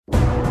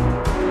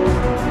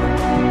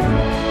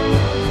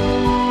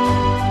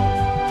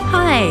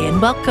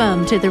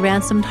Welcome to the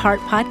Ransomed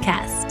Heart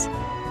Podcast.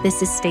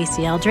 This is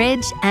Stasi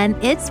Eldredge,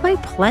 and it's my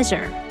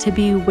pleasure to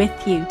be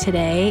with you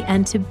today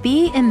and to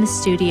be in the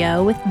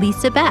studio with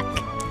Lisa Beck.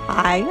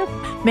 Hi.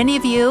 Many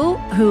of you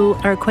who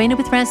are acquainted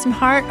with Ransomed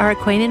Heart are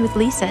acquainted with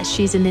Lisa.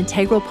 She's an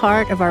integral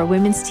part of our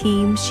women's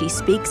team. She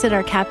speaks at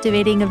our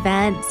captivating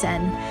events,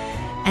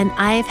 and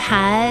I've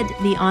had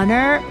the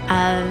honor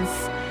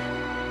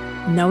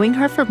of knowing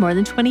her for more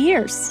than 20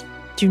 years.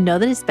 Do you know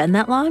that it's been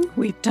that long?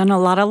 We've done a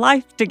lot of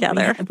life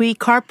together. We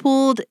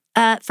carpooled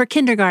for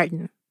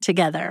kindergarten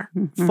together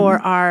for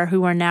our,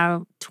 who are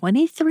now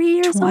 23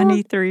 years old?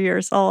 23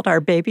 years old.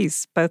 Our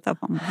babies, both of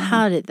them.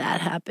 How did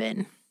that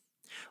happen?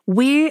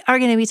 We are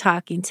going to be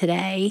talking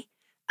today,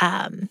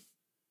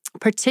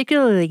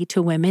 particularly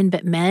to women,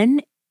 but men,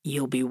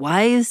 you'll be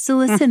wise to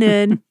listen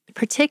in,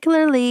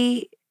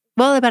 particularly,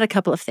 well, about a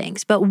couple of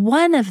things. But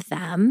one of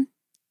them,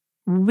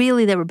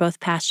 really, that we're both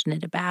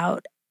passionate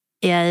about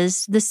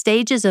is the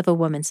stages of a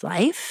woman's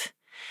life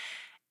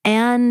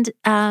and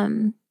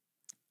the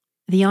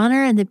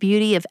honor and the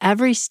beauty of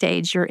every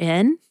stage you're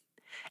in.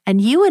 And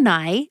you and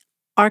I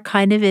are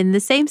kind of in the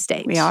same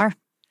stage. We are.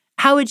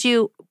 How would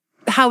you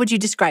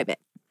describe it?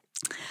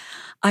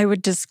 I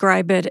would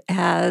describe it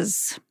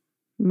as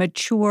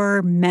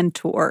mature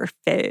mentor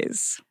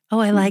phase. Oh,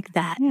 I like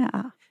that.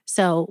 Yeah.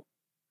 So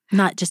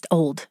not just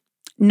old.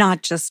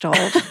 Not just old.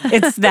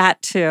 It's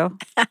that too.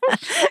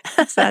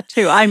 It's that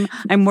too. I'm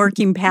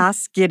working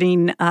past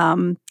getting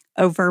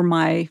over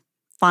my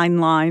fine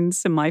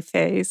lines in my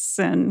face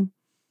and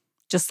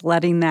just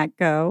letting that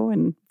go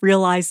and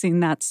realizing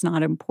that's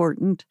not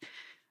important.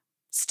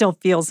 Still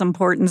feels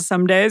important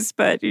some days,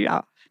 but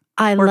yeah.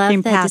 I working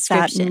love that past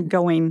description. that and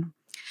going,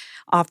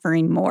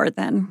 offering more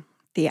than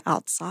the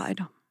outside.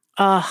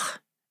 Oh,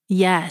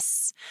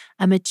 yes.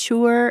 A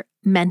mature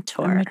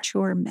mentor. A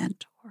mature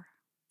mentor.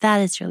 That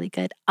is really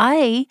good.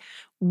 I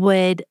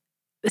would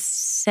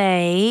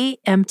say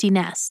empty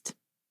nest.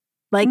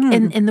 Like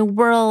in the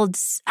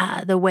world's,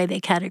 the way they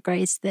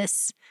categorize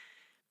this,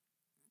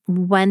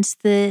 once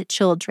the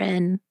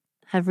children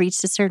have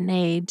reached a certain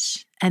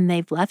age and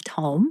they've left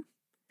home,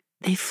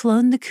 they've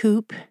flown the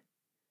coop.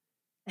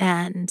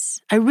 And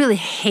I really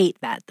hate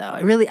that, though.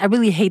 I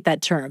really hate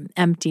that term,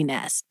 empty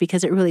nest,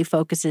 because it really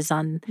focuses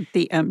on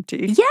the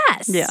empty.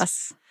 Yes.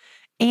 Yes.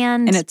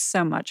 And it's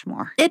so much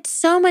more. It's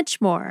so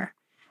much more.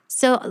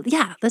 So,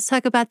 yeah, let's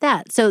talk about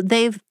that. So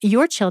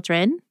your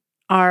children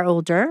are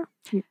older.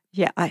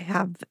 Yeah, I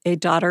have a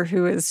daughter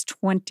who is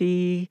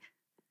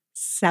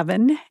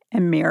 27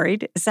 and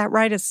married. Is that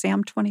right? Is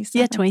Sam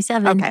 27? Yeah,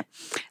 27. Okay.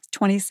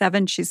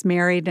 27, she's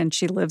married and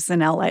she lives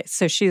in LA.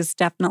 So she is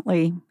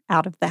definitely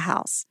out of the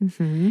house.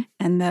 Mm-hmm.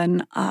 And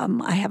then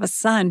I have a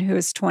son who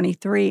is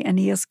 23 and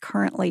he is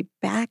currently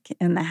back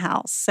in the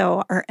house.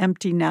 So our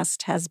empty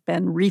nest has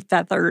been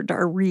refeathered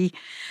or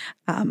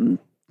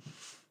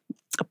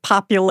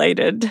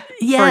populated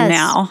for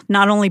now,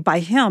 not only by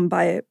him,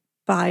 by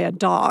a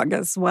dog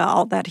as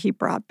well that he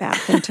brought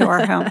back into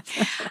our home.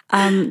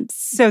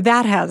 So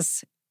that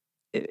has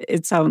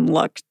its own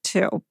look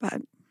too.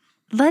 But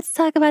let's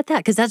talk about that,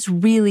 because that's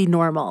really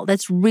normal.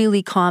 That's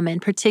really common,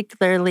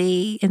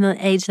 particularly in the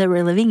age that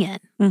we're living in.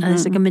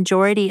 There's like a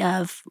majority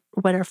of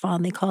what are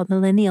fondly called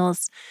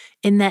millennials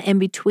in that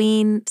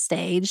in-between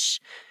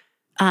stage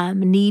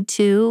need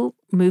to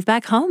move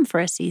back home for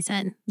a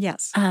season.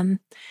 Yes.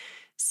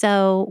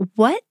 So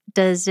what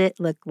does it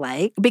look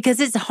like? Because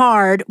it's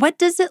hard. What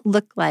does it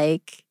look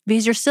like?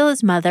 Because you're still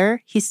his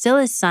mother. He's still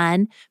his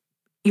son,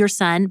 your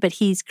son, but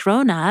he's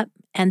grown up.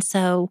 And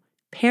so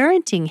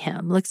parenting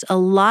him looks a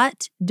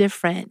lot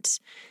different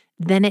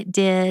than it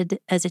did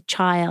as a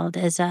child,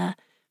 as an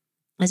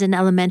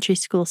elementary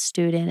school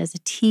student, as a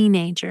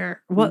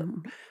teenager. What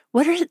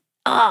are,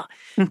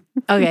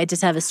 okay, I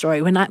just have a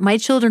story. When my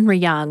children were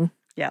young,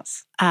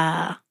 yes,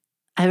 I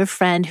have a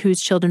friend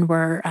whose children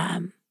were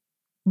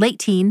late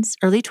teens,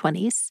 early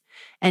 20s.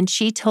 And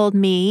she told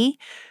me,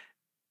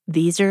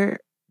 these are,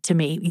 to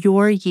me,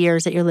 your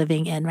years that you're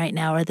living in right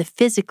now are the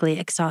physically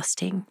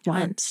exhausting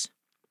ones.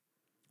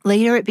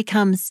 Later, it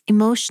becomes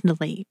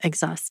emotionally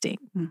exhausting.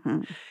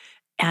 Mm-hmm.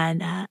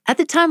 And at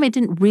the time, I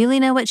didn't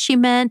really know what she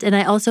meant. And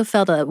I also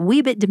felt a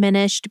wee bit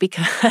diminished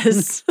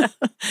because,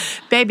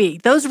 baby,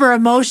 those were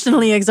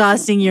emotionally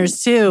exhausting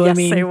years too. Yes, I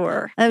mean, they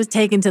were. I was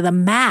taken to the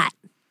mat,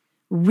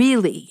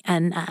 really.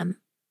 And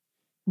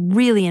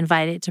really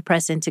invited to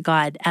press into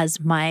God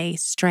as my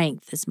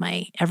strength, as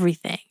my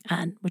everything,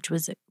 and which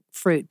was a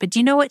fruit. But do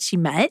you know what she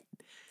meant?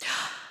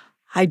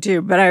 I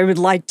do, but I would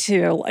like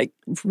to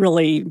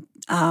really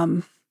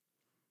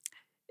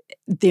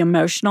the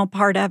emotional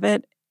part of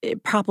it.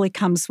 It probably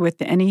comes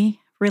with any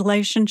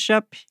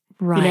relationship.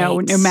 Right.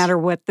 No matter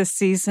what the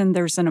season,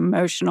 there's an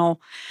emotional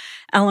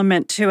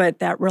element to it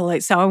that really.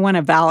 So I want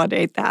to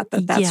validate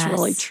that's yes.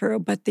 really true.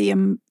 But the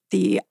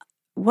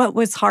what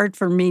was hard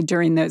for me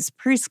during those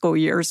preschool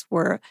years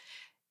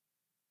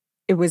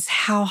it was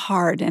how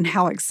hard and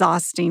how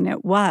exhausting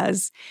it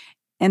was.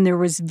 And there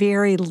was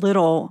very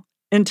little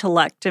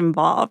intellect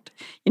involved.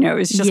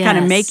 It's just kind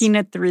of making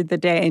it through the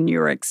day and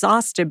you're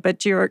exhausted,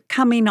 but you're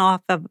coming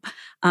off of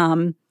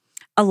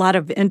a lot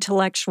of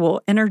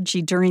intellectual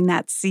energy during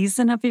that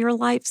season of your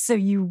life. So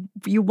you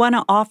want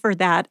to offer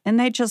that, and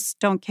they just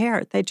don't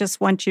care. They just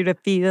want you to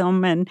feed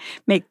them and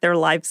make their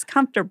lives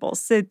comfortable.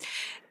 So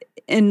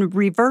in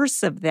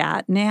reverse of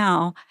that,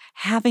 now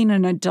having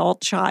an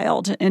adult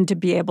child and to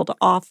be able to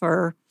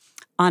offer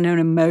on an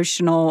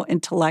emotional,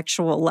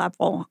 intellectual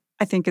level,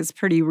 I think is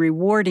pretty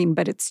rewarding,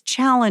 but it's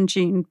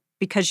challenging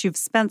because you've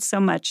spent so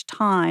much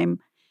time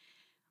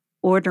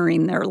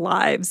ordering their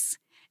lives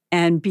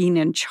and being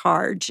in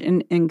charge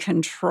and in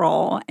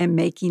control and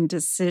making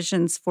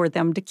decisions for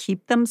them to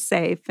keep them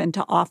safe and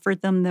to offer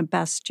them the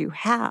best you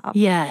have.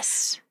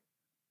 Yes.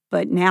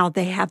 But now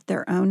they have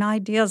their own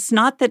ideas.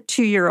 Not that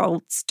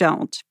 2-year-olds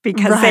don't,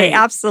 because they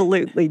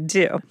absolutely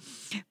do.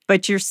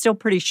 But you're still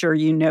pretty sure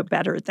you know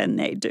better than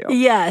they do.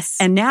 Yes.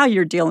 And now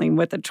you're dealing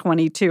with a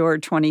 22 or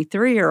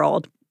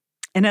 23-year-old,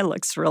 and it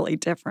looks really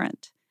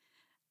different.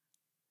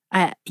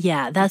 I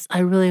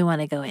really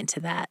want to go into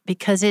that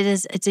because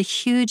it's a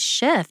huge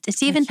shift.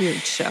 It's even a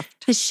huge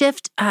shift. The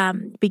shift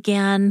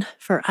began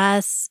for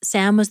us.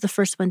 Sam was the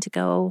first one to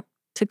go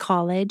to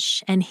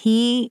college, and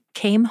he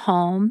came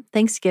home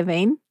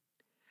Thanksgiving.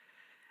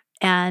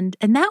 And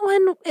that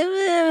one, it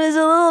was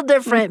a little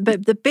different,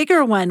 but the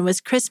bigger one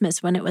was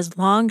Christmas when it was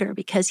longer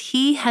because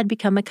he had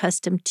become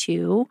accustomed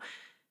to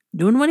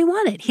doing what he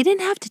wanted. He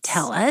didn't have to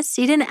tell us.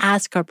 He didn't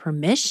ask our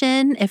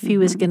permission if he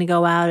was going to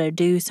go out or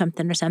do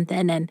something or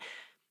something, and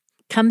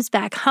comes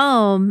back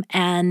home,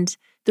 and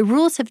the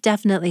rules have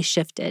definitely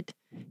shifted.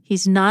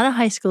 He's not a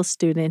high school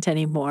student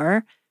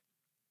anymore,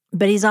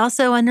 but he's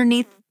also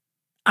underneath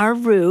our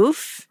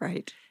roof.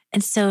 Right.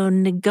 And so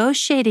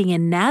negotiating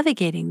and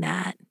navigating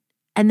that,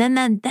 and then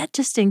that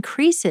just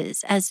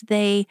increases as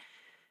they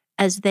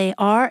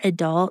are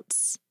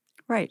adults.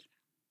 Right.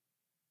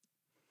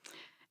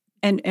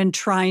 And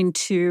trying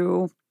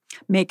to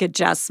make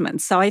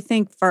adjustments. So I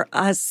think for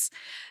us,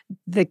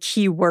 the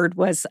key word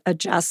was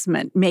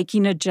adjustment,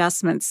 making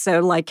adjustments. So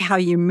like how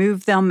you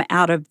move them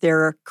out of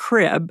their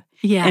crib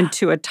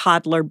into a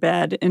toddler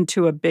bed,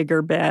 into a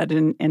bigger bed,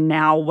 and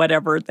now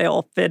whatever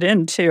they'll fit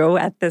into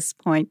at this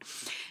point.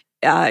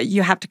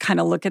 You have to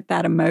kind of look at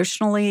that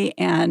emotionally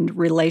and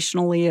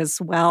relationally as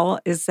well,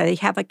 is they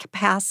have a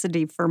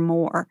capacity for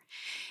more.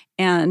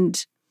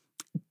 And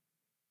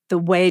the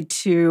way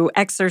to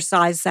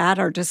exercise that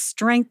or to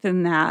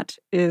strengthen that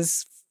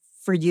is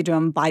for you to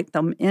invite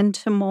them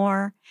into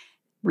more,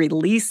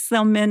 release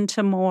them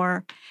into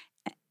more.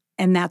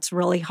 And that's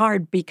really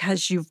hard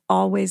because you've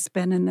always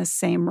been in the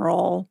same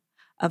role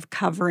of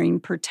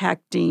covering,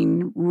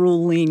 protecting,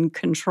 ruling,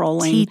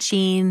 controlling,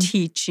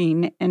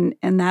 teaching. And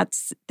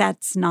that's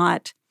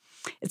not,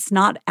 it's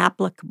not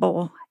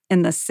applicable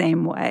in the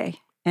same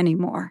way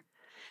anymore.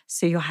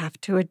 So you'll have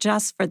to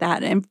adjust for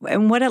that. And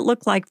what it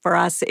looked like for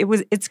us,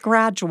 it's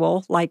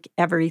gradual, like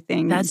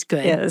everything That's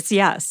good. is.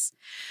 Yes.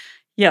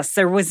 Yes,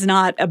 there was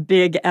not a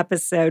big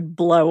episode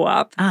blow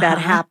up that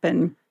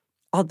happened,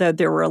 although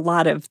there were a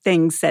lot of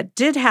things that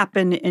did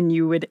happen, and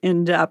you would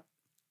end up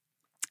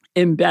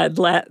in bed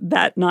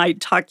that night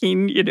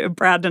talking,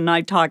 Brad and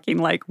I talking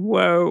like,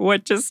 whoa,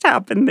 what just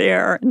happened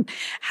there? And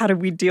how do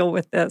we deal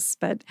with this?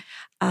 But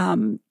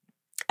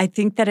I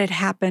think that it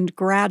happened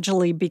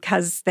gradually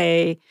because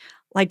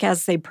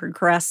as they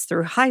progress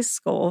through high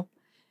school,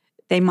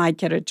 they might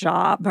get a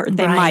job or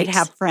they might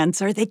have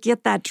friends or they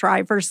get that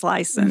driver's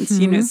license,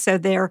 so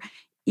they're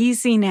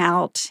easing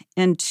out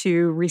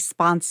into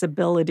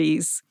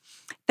responsibilities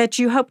that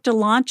you hope to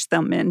launch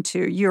them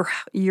into.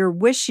 You're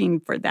wishing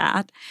for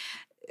that,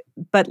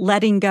 but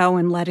letting go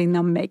and letting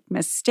them make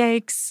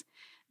mistakes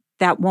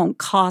that won't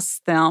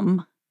cost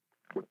them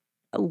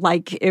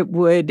like it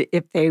would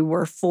if they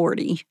were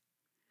 40.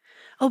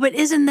 Oh, but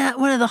isn't that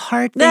one of the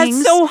hard things?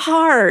 That's so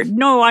hard.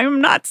 No, I'm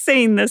not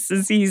saying this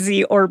is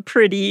easy or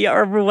pretty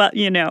or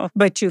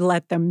but you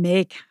let them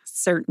make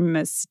certain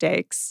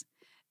mistakes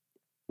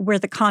where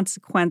the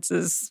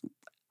consequences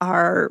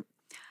are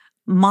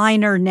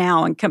minor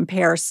now in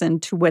comparison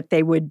to what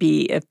they would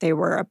be if they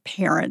were a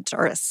parent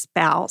or a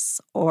spouse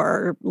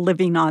or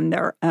living on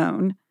their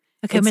own.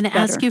 Okay, I'm going to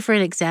ask you for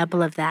an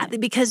example of that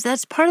because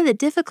that's part of the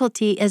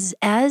difficulty is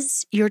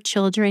as your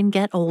children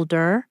get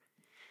older,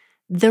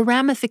 the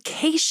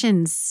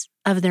ramifications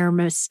of their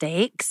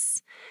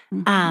mistakes.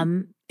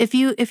 If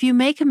you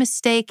make a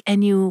mistake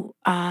and you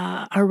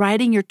are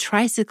riding your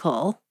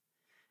tricycle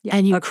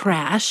and you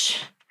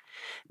crash,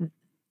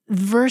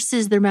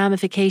 versus the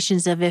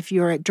ramifications of if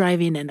you're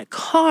driving in a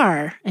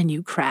car and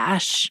you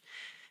crash,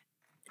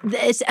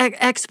 it's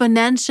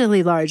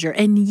exponentially larger.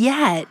 And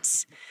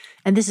yet,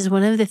 and this is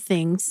one of the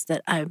things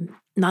that I'm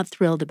not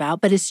thrilled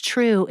about, but it's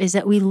true, is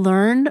that we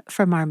learn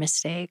from our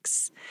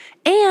mistakes.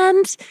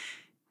 And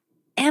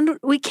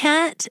we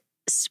can't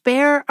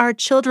spare our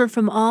children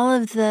from all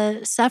of the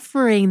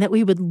suffering that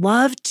we would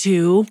love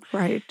to.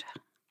 Right.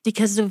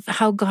 Because of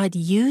how God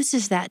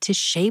uses that to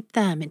shape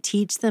them and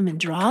teach them and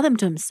draw them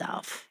to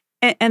himself.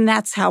 And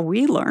that's how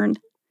we learn.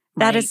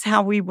 That is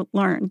how we would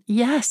learn.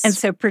 Yes. And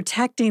so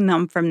protecting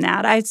them from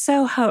that, I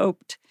so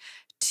hoped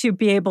to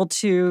be able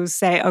to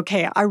say,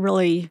 okay, I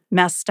really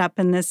messed up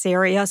in this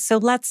area, so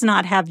let's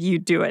not have you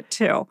do it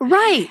too.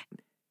 Right.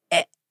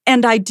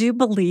 And I do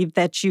believe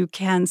that you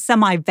can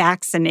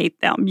semi-vaccinate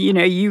them.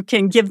 You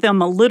can give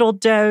them a little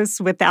dose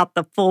without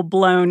the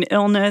full-blown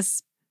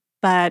illness,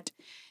 but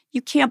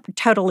you can't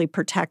totally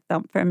protect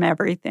them from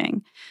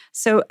everything.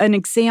 So an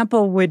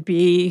example would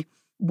be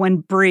when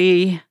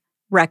Bree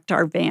wrecked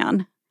our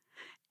van.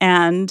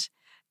 And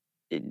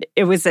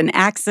it was an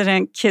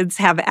accident. Kids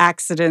have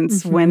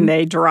accidents when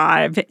they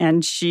drive,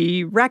 and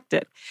she wrecked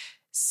it.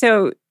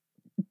 So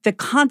the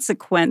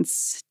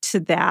consequence to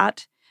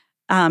that,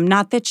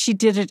 not that she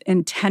did it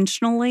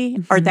intentionally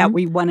or that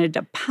we wanted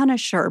to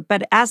punish her,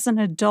 but as an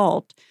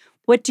adult,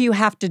 what do you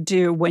have to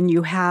do when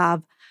you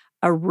have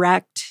a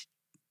wrecked,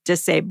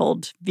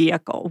 disabled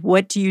vehicle?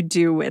 What do you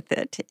do with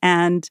it?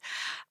 And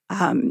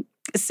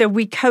so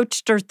we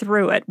coached her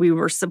through it. We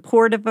were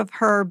supportive of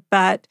her,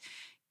 but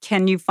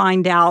can you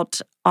find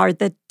out, are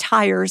the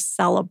tires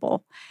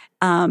sellable?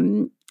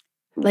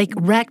 Like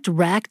wrecked,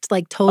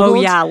 like totaled?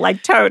 Oh, yeah,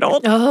 like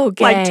totaled. Oh,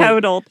 okay. Like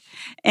totaled.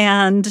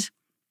 And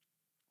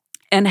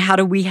how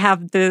do we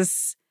have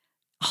this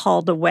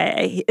hauled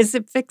away? Is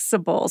it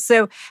fixable?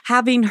 So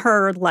having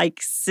her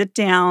sit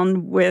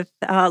down with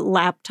a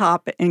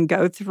laptop and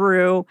go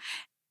through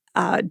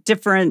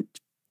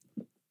different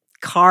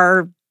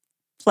car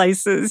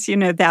places,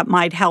 that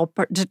might help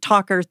her, to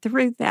talk her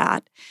through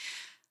that.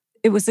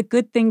 It was a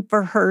good thing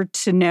for her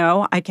to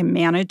know, I can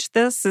manage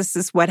this. This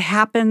is what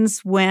happens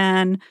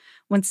when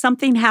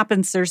something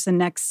happens, there's a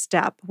next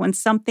step. When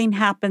something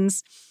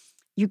happens,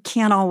 you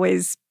can't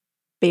always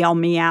bail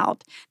me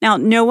out. Now,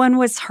 no one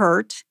was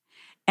hurt,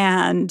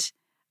 and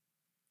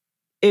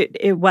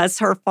it was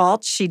her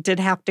fault. She did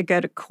have to go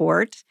to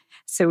court.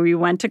 So we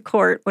went to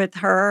court with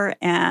her,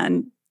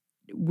 and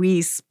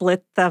we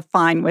split the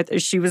fine with her.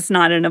 She was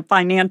not in a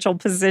financial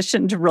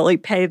position to really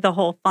pay the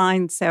whole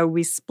fine, so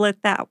we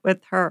split that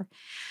with her.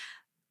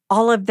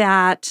 All of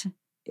that,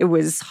 it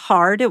was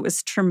hard, it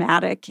was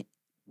traumatic,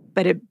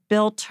 but it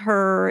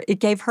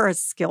gave her a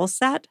skill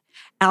set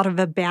out of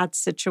a bad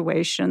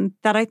situation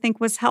that I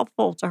think was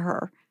helpful to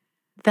her.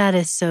 That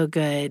is so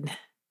good.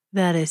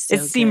 That is so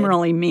good. It seemed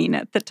really mean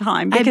at the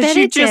time because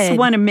you just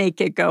want to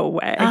make it go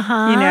away.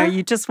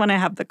 You just want to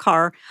have the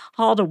car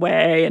hauled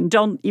away and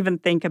don't even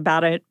think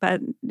about it.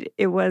 But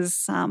it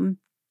was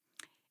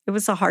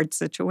a hard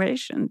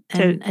situation.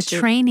 A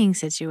training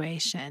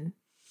situation.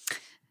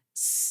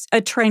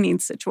 A training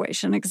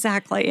situation,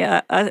 exactly.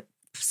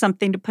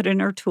 Something to put in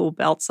her tool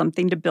belt,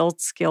 something to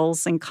build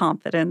skills and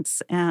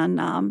confidence. And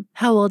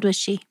how old was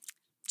she?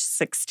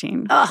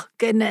 16. Oh,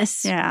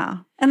 goodness. Yeah.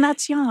 And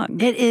that's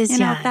young. It is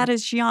young. That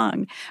is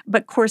young.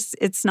 But of course,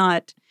 it's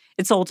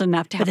old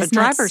enough to have a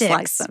driver's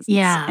license.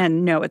 Yeah.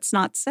 And no, it's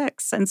not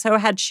 6. And so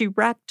had she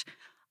wrecked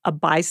a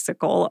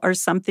bicycle or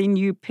something,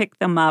 you pick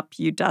them up,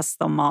 you dust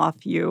them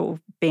off, you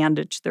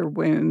bandage their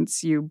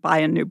wounds, you buy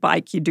a new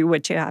bike, you do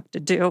what you have to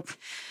do.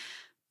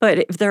 But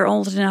if they're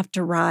old enough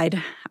to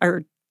ride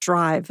or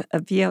drive a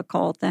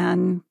vehicle,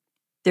 then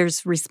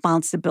there's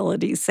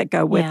responsibilities that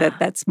go with it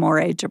that's more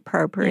age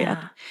appropriate.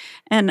 Yeah.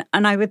 And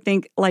I would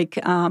think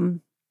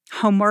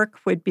homework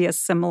would be a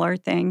similar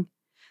thing.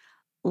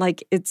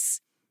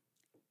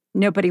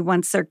 Nobody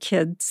wants their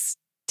kids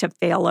to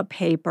fail a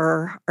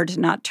paper or to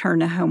not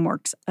turn a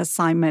homework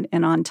assignment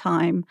in on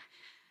time.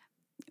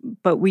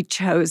 But we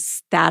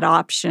chose that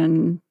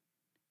option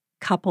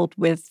coupled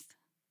with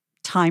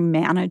time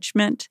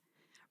management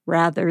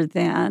rather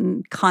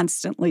than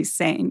constantly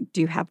saying,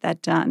 do you have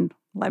that done?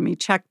 Let me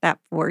check that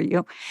for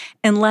you,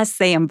 unless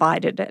they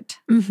invited it.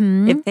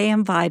 If they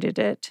invited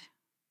it,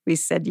 we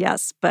said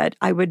yes. But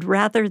I would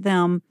rather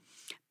them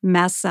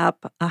mess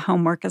up a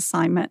homework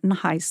assignment in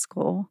high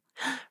school.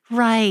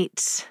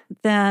 Right.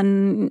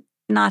 Than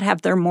not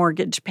have their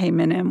mortgage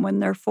payment in when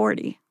they're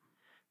 40.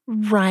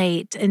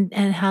 Right. And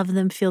have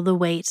them feel the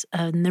weight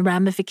and the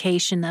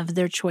ramification of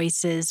their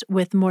choices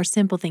with more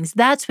simple things.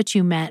 That's what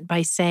you meant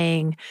by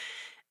saying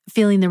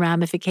feeling the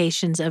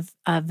ramifications of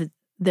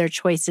their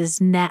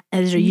choices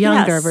as they're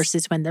younger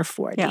versus when they're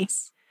 40.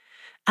 Yes.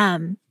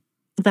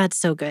 That's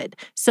so good.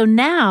 So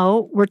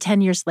now we're 10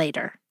 years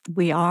later.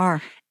 We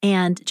are.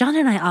 And John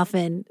and I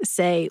often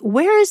say,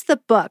 where is the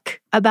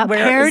book about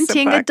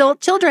parenting adult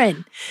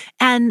children?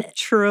 And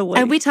truly.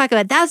 And we talk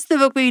about, that's the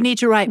book we need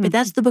to write, but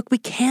that's the book we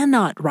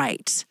cannot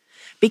write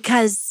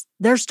because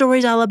there are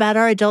stories all about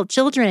our adult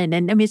children.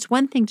 And I mean, it's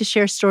one thing to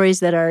share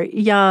stories that are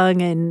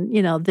young and,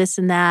 this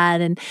and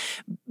that.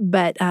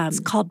 But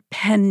it's called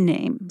pen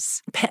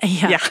names.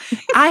 Yeah.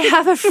 I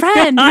have a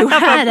friend who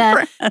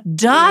had a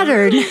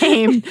daughter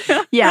named,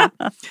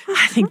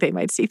 I think they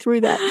might see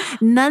through that.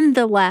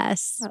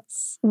 Nonetheless,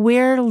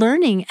 we're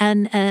learning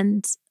and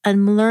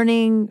I'm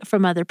learning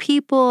from other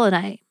people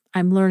and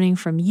I'm learning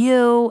from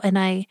you. And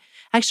I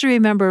actually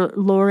remember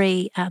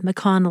Lori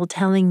McConnell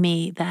telling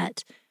me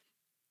that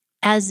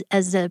as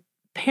a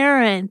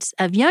parent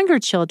of younger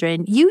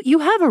children, you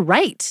have a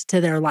right to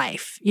their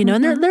life,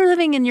 and they're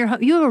living in your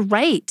home. You have a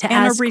right to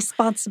and ask. a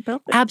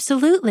responsibility.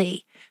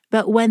 Absolutely.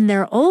 But when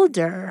they're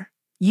older,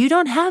 you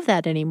don't have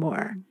that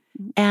anymore.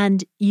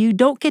 And you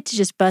don't get to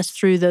just bust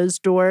through those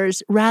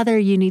doors. Rather,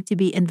 you need to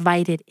be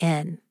invited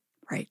in.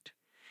 Right.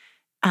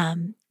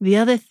 The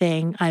other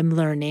thing I'm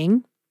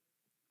learning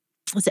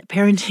is that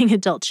parenting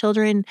adult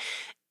children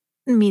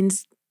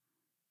means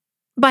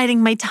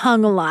biting my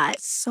tongue a lot.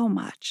 So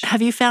much.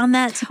 Have you found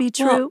that to be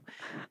true? Well,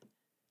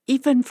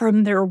 even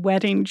from their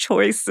wedding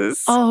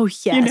choices. Oh,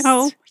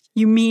 yes.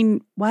 You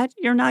mean what?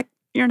 You're not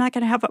going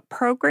to have a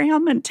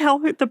program and tell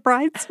who the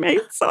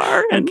bridesmaids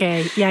are?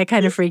 Okay. Yeah, I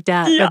kind of freaked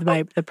out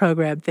with the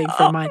program thing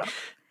for mine.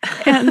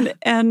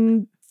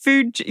 and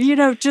food,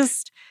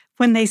 just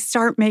when they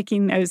start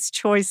making those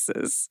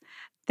choices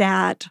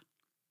that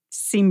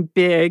seem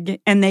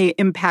big and they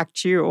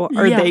impact you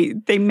or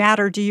they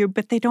matter to you,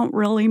 but they don't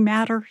really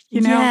matter,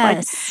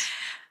 Yes.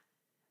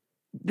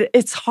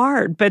 It's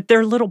hard, but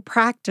they're little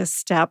practice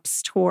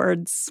steps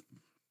towards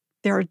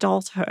their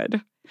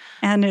adulthood.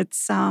 And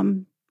it's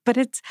but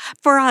it's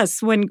for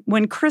us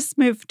when Chris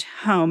moved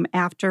home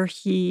after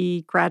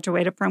he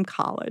graduated from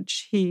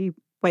college, he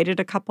waited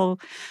a couple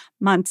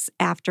months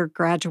after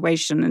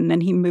graduation and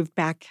then he moved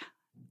back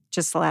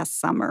just last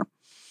summer.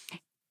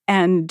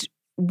 And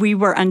we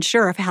were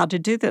unsure of how to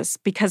do this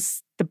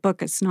because the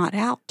book is not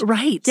out.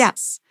 Right.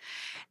 Yes.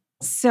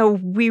 So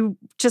we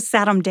just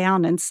sat him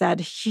down and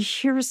said,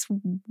 here's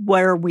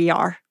where we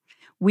are.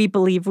 We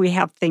believe we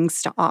have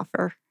things to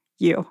offer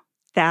you,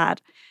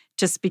 that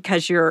just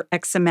because you're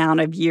X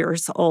amount of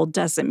years old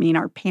doesn't mean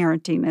our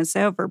parenting is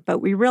over. But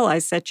we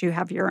realize that you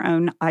have your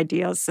own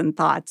ideas and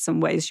thoughts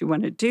and ways you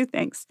want to do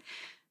things.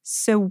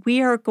 So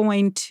we are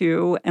going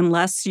to,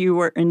 unless you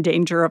are in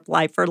danger of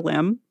life or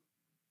limb,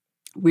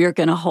 we are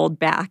going to hold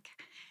back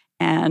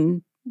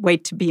and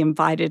wait to be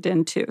invited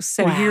into.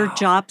 So your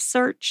job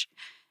search,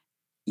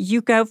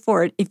 you go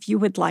for it. If you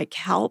would like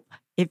help,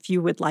 if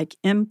you would like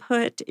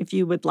input, if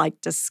you would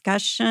like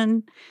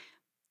discussion,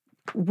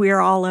 we're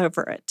all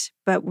over it.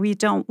 But we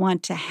don't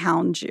want to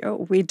hound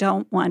you. We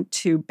don't want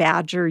to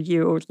badger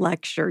you,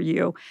 lecture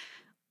you.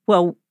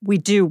 Well, we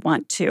do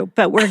want to,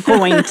 but we're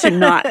going to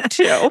not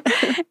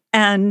to.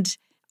 And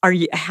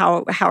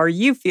how are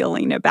you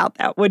feeling about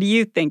that? What do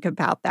you think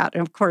about that?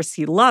 And of course,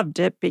 he loved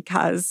it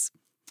because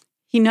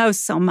he knows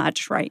so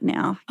much right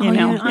now. I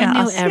knew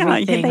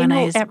everything. They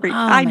know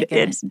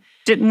everything.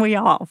 Didn't we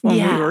all when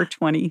we were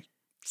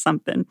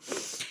 20-something?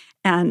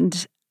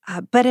 And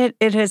but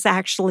it has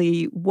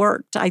actually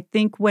worked. I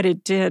think what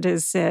it did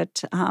is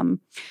it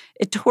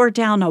tore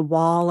down a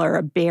wall or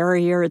a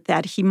barrier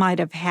that he might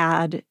have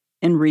had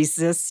in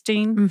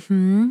resisting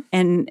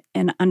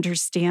and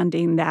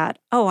understanding that,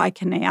 I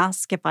can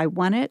ask if I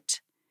want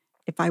it,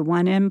 if I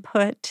want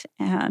input,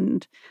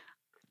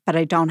 but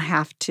I don't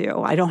have to.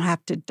 I don't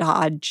have to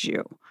dodge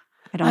you.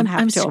 I don't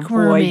have to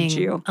avoid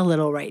you. A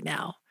little right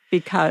now.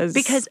 Because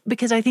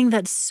I think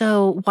that's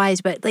so wise.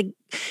 But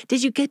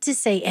did you get to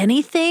say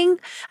anything?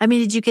 I mean,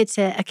 did you get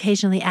to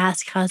occasionally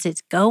ask how's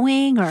it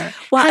going, or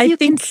have you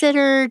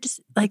considered things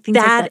like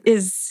that?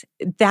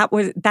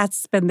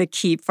 That's been the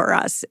key for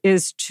us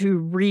is to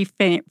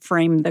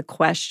reframe the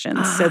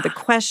questions. So the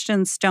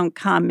questions don't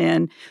come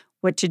in.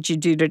 What did you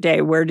do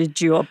today? Where did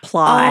you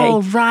apply?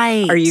 Oh,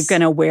 right. Are you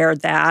going to wear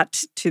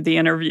that to the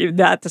interview?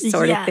 That the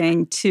sort of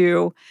thing.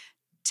 To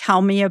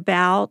tell me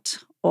about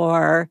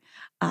or.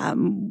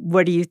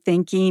 What are you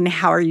thinking?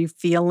 How are you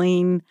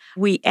feeling?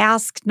 We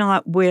ask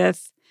not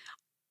with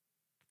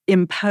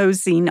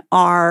imposing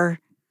our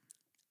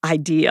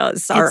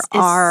ideas.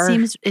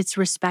 It's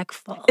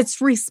respectful.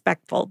 It's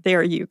respectful.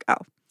 There you go.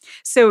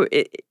 So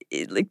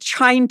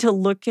trying to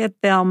look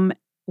at them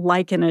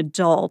like an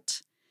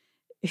adult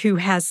who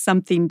has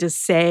something to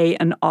say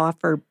and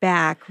offer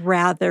back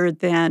rather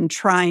than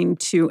trying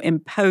to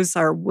impose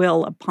our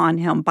will upon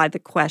him by the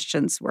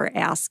questions we're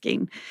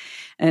asking.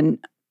 And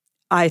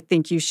I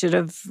think you should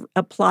have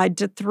applied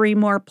to 3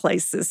 more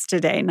places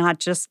today, not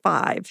just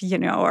 5,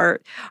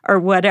 or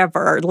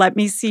whatever. Let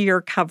me see your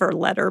cover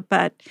letter.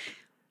 But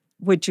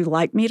would you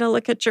like me to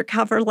look at your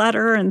cover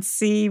letter and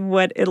see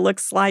what it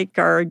looks like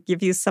or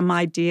give you some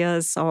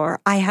ideas? Or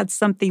I had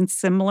something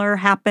similar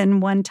happen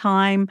one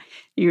time.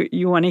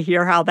 You want to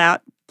hear how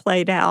that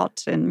played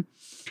out? And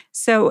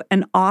so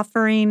an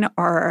offering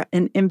or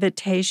an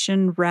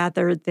invitation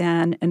rather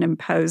than an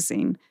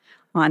imposing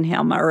on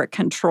him or a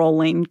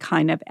controlling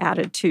kind of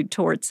attitude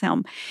towards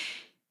him.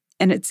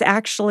 And it's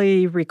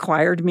actually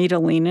required me to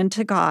lean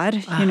into God,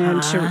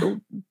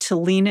 to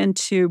lean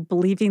into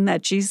believing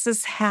that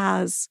Jesus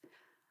has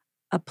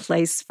a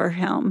place for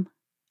him.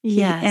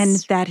 Yes. And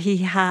that he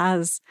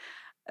has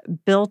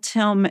built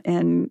him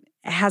and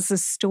has a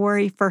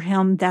story for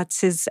him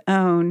that's his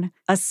own,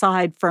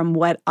 aside from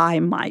what I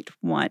might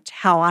want,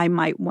 how I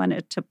might want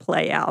it to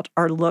play out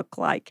or look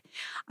like.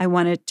 I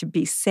want it to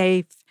be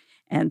safe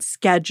and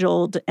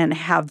scheduled and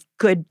have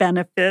good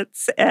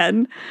benefits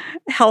and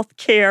health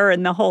care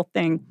and the whole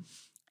thing.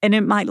 And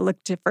it might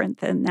look different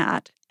than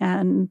that.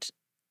 And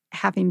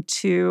having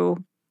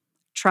to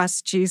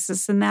trust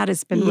Jesus, and that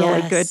has been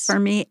really good Yes. for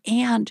me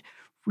and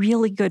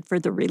really good for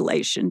the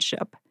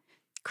relationship.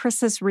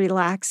 Chris is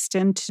relaxed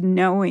into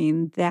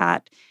knowing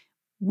that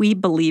we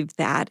believe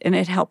that, and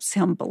it helps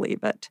him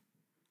believe it.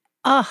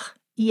 Oh,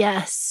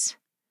 yes.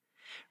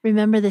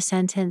 Remember the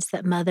sentence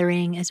that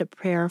mothering is a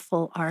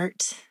prayerful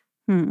art?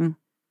 Mm-mm.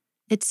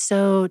 It's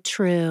so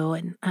true.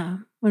 And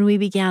when we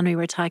began, we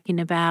were talking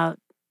about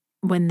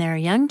when they're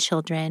young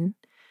children,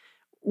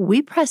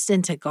 we pressed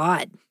into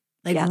God.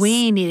 Like Yes.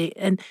 we needed,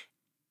 and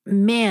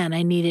man,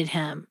 I needed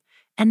him.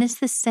 And it's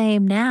the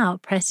same now,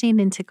 pressing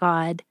into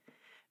God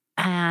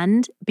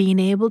and being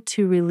able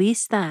to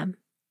release them,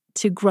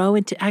 to grow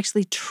into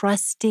actually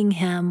trusting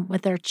him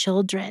with our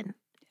children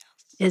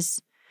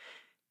is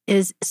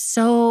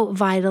so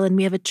vital. And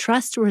we have a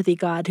trustworthy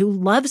God who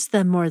loves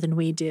them more than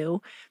we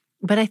do.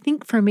 But I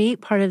think for me,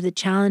 part of the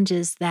challenge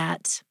is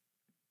that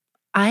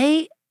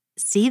I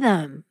see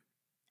them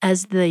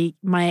as I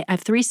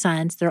have 3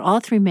 sons. They're all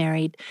 3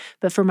 married.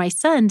 But for my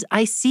sons,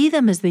 I see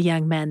them as the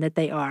young men that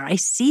they are. I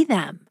see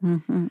them.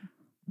 Mm-hmm.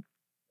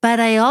 But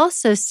I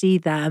also see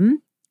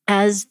them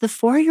as the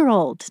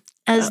 4-year-old,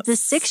 as the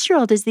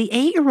 6-year-old, as the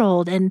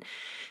 8-year-old. And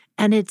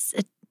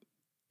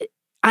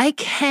I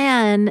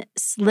can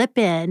slip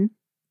in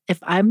if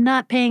I'm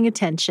not paying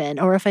attention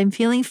or if I'm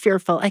feeling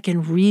fearful, I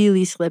can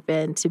really slip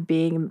into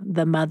being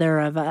the mother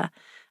of an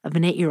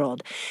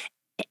 8-year-old.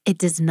 It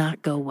does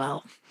not go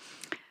well.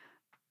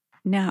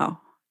 No,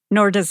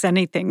 nor does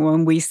anything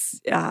when we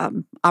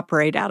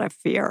operate out of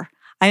fear.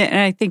 And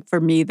I think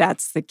for me,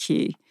 that's the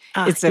key.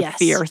 It's a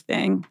fear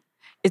thing.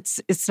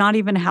 It's not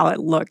even how it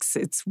looks.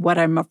 It's what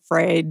I'm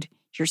afraid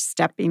you're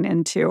stepping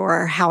into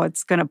or how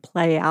it's going to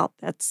play out.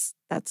 That's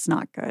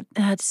not good.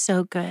 That's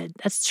so good.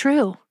 That's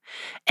true.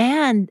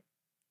 And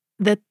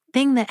the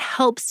thing that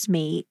helps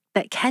me,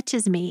 that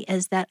catches me,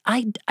 is that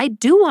I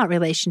do want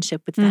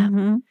relationship with them.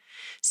 Mm-hmm.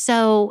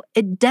 So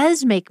it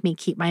does make me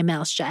keep my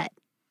mouth shut.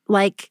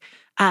 Like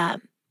I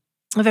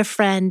have a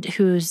friend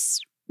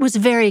was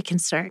very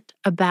concerned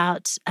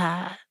about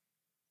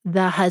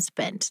the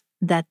husband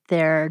that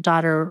their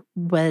daughter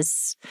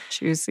was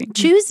choosing.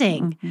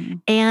 Mm-hmm.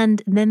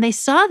 And then they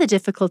saw the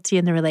difficulty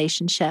in the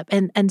relationship.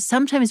 And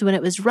sometimes when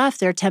it was rough,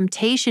 their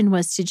temptation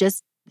was to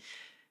just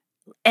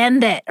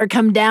end it or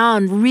come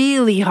down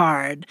really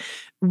hard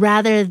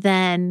rather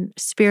than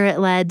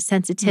spirit-led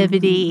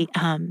sensitivity.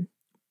 Mm-hmm.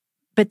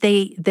 But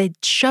they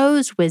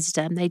chose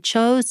wisdom. They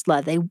chose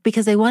love.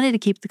 Because they wanted to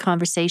keep the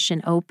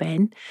conversation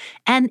open.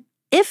 And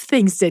if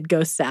things did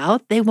go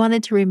south, they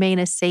wanted to remain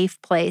a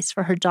safe place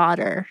for their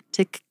daughter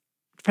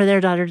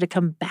to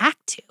come back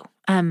to.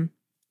 And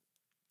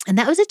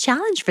that was a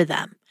challenge for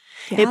them.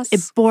 Yes.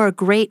 It bore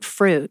great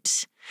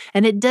fruit.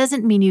 And it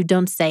doesn't mean you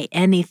don't say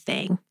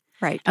anything.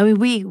 Right. I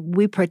mean,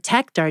 we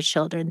protect our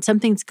children.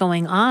 Something's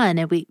going on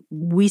and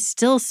we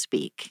still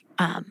speak.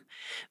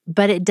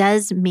 But it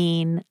does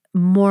mean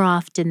more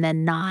often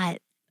than not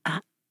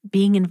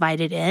being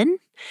invited in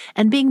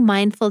and being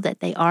mindful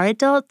that they are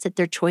adults, that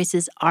their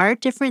choices are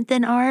different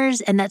than ours.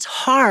 And that's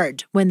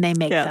hard when they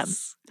make them.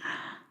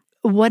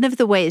 One of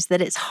the ways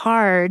that it's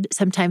hard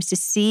sometimes to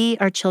see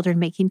our children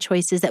making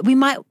choices that we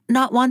might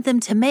not want them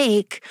to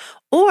make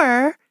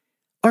or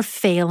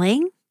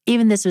failing,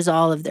 even this was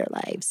all of their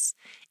lives.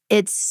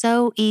 It's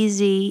so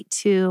easy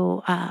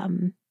to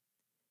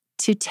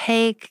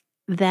take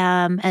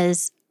them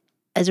as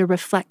a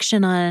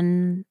reflection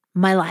on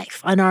my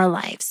life, on our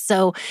lives.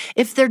 So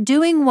if they're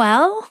doing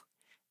well,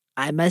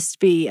 I must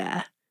be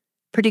a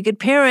pretty good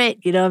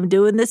parent. I'm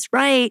doing this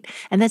right.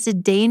 And that's a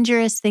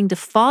dangerous thing to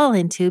fall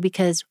into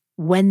because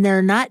when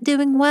they're not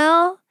doing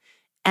well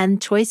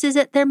and choices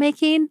that they're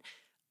making,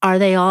 are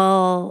they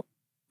all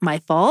my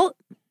fault?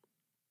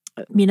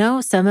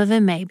 Some of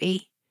them may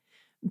be.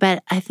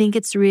 But I think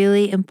it's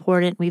really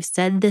important. We've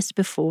said this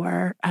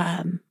before.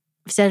 I've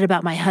said it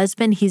about my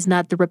husband. He's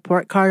not the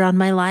report card on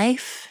my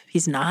life.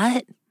 He's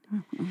not.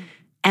 Mm-hmm.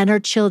 And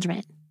our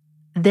children,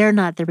 they're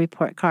not the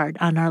report card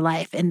on our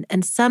life.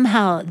 And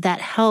somehow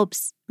that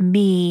helps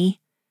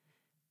me,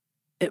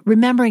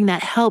 remembering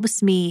that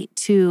helps me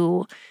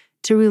to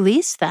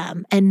release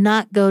them and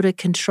not go to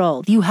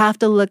control. You have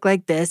to look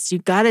like this. You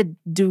got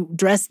to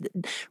dress.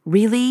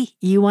 Really?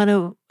 You want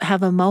to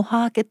have a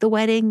mohawk at the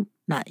wedding?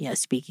 Not,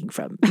 speaking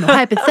from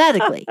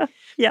hypothetically.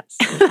 Yes,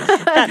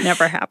 that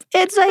never happened.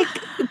 It's like,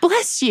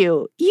 bless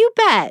you. You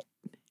bet.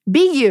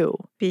 Be you.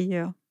 Be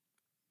you.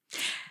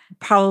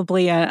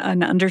 Probably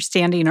an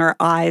understanding or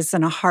eyes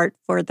and a heart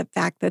for the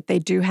fact that they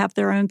do have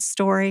their own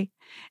story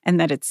and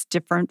that it's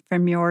different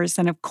from yours.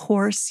 And of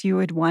course, you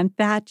would want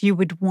that. You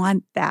would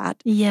want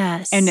that.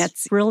 Yes. And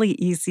it's really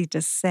easy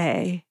to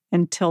say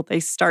until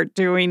they start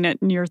doing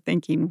it and you're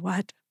thinking,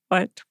 what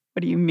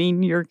do you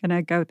mean you're going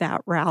to go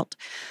that route?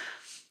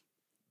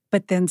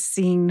 But then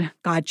seeing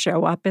God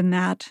show up in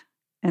that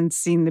and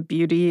seeing the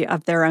beauty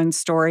of their own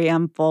story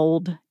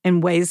unfold in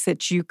ways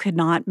that you could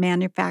not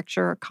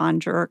manufacture or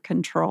conjure or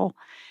control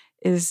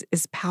is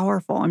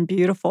powerful and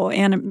beautiful.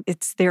 And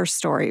it's their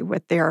story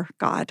with their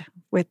God,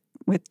 with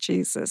with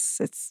Jesus.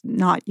 It's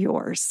not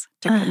yours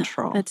to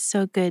control. That's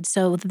so good.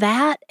 So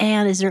that,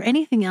 and is there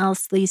anything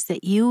else, Lise,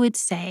 that you would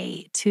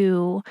say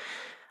to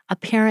a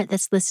parent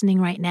that's listening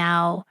right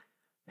now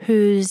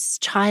whose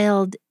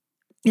child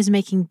is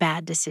making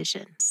bad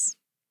decisions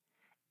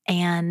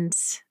and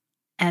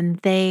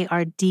they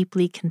are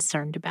deeply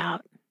concerned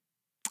about?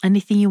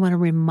 Anything you want to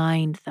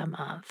remind them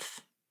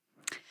of?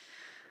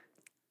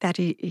 That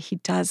he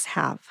does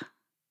have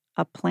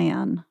a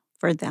plan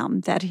for them,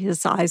 that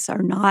his eyes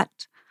are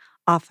not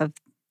off of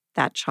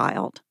that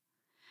child,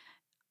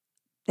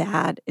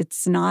 that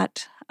it's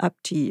not up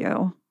to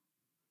you.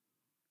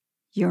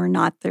 You're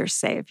not their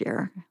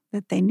savior,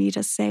 that they need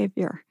a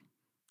savior.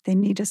 They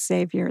need a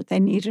savior. They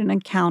need an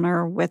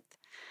encounter with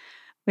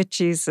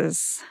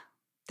Jesus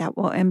that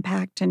will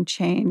impact and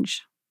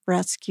change,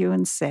 rescue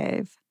and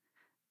save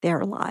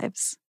their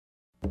lives.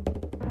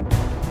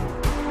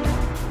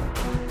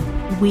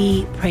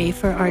 We pray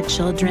for our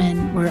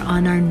children. We're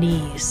on our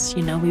knees.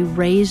 We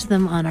raise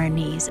them on our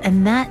knees,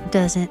 and that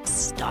doesn't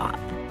stop.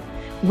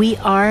 We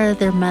are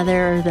their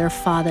mother or their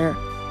father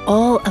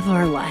all of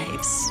our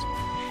lives,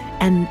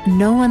 and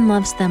no one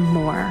loves them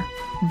more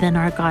than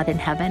our God in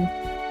heaven.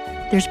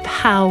 There's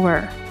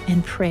power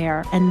in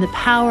prayer, and the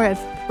power of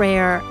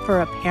prayer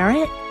for a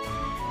parent,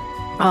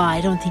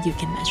 I don't think you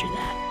can measure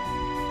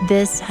that.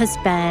 This has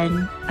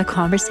been a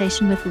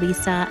conversation with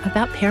Lisa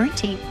about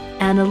parenting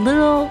and a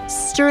little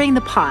stirring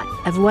the pot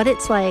of what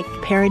it's like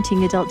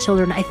parenting adult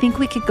children. I think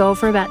we could go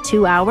for about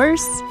 2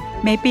 hours.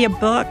 Maybe a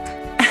book.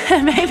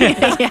 Maybe,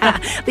 yeah.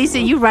 Lisa,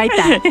 you write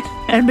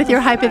that, and with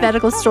your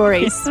hypothetical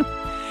stories.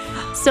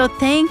 So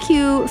thank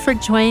you for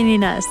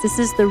joining us. This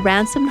is the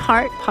Ransomed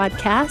Heart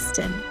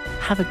podcast, and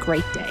have a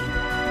great day.